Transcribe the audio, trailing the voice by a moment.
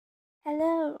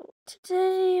Hello.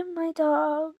 Today,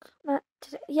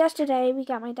 yesterday we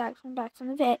got my dog back from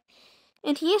the vet,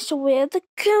 and he has to wear the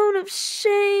cone of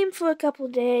shame for a couple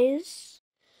days.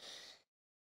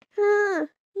 You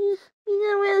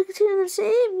gotta wear the cone of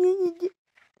shame.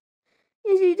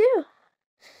 Yes, you do.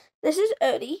 This is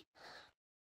Odie.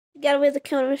 You gotta wear the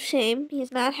cone of shame.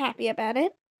 He's not happy about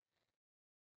it.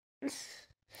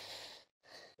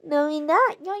 No, you're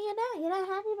not. No, you're not. You're not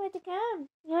happy about the cone.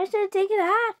 You always gotta take it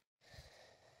off.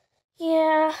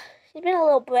 Yeah, he's been a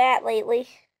little brat lately.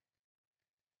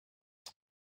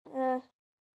 Yeah,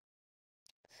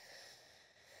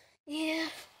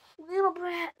 little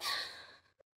brat.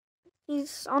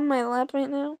 He's on my lap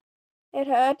right now. It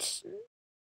hurts.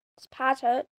 His paws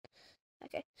hurt.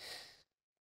 Okay.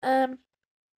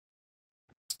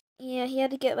 Yeah, he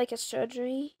had to get like a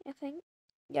surgery, I think.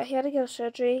 Yeah, he had to get a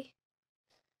surgery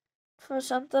for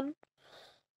something.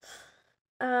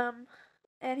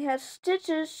 And he has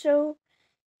stitches, so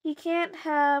he can't do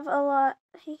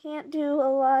a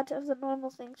lot of the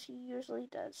normal things he usually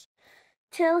does.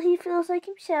 Till he feels like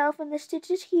himself and the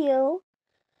stitches heal.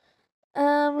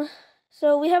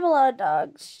 So we have a lot of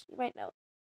dogs. You might know.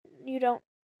 You don't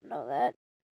know that.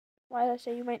 Why did I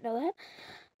say you might know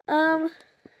that?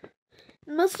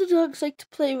 Most of the dogs like to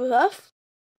play rough.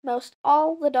 Most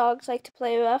all the dogs like to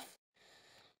play rough.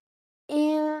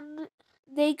 And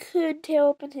they could tear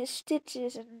open his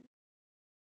stitches, and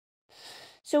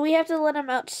so we have to let him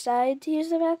outside to use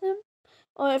the bathroom.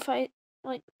 Or if I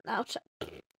outside,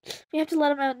 we have to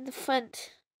let him out in the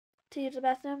front to use the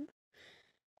bathroom.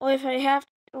 Or if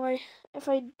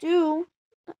I do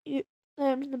let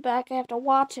him in the back, I have to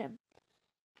watch him.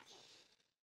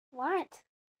 What?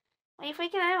 Why are you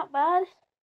freaking out, bud?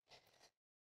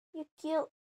 You cute.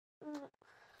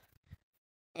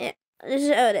 Yeah, this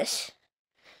is Otis.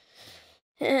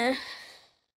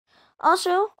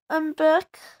 Also, I'm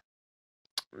back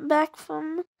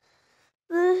from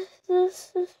the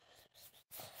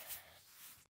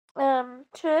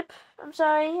trip. I'm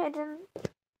sorry I didn't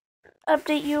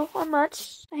update you on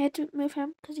much. I had to move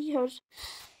him because he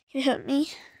hurt me.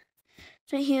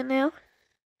 It's right here now.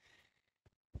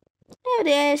 There it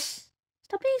is.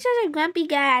 Stop being such a grumpy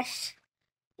Gus.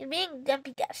 You're being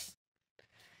grumpy Gus.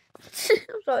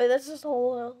 I'm sorry, that's just a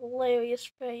whole hilarious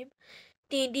frame.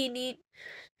 Ding.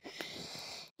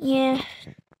 Yeah.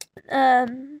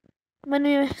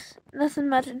 When nothing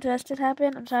much interesting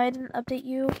happened, I'm sorry I didn't update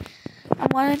you. I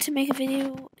wanted to make a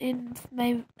video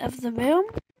of the room,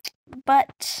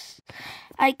 but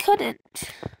I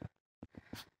couldn't.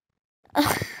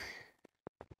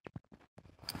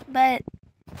 But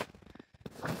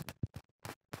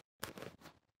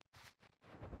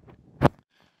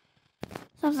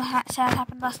something sad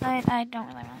happened last night. I don't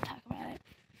really want to talk about it.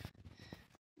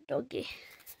 Doggy.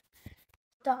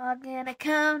 Dog in a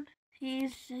cone.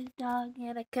 He's a dog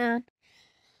in a cone.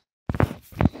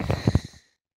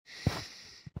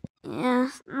 Yeah,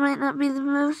 might not be the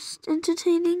most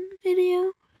entertaining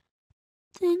video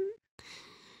thing,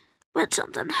 but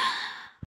something.